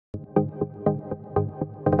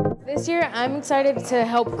This year, I'm excited to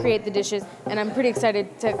help create the dishes, and I'm pretty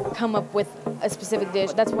excited to come up with a specific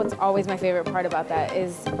dish. That's what's always my favorite part about that,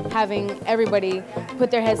 is having everybody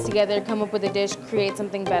put their heads together, come up with a dish, create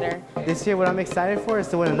something better. This year, what I'm excited for is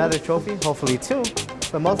to win another trophy, hopefully 2,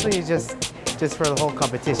 but mostly just for the whole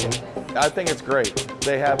competition. I think it's great.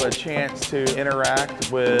 They have a chance to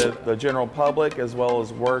interact with the general public as well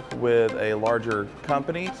as work with a larger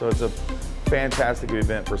company. So it's a fantastic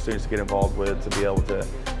event for students to get involved with, to be able to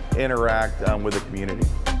interact with the community.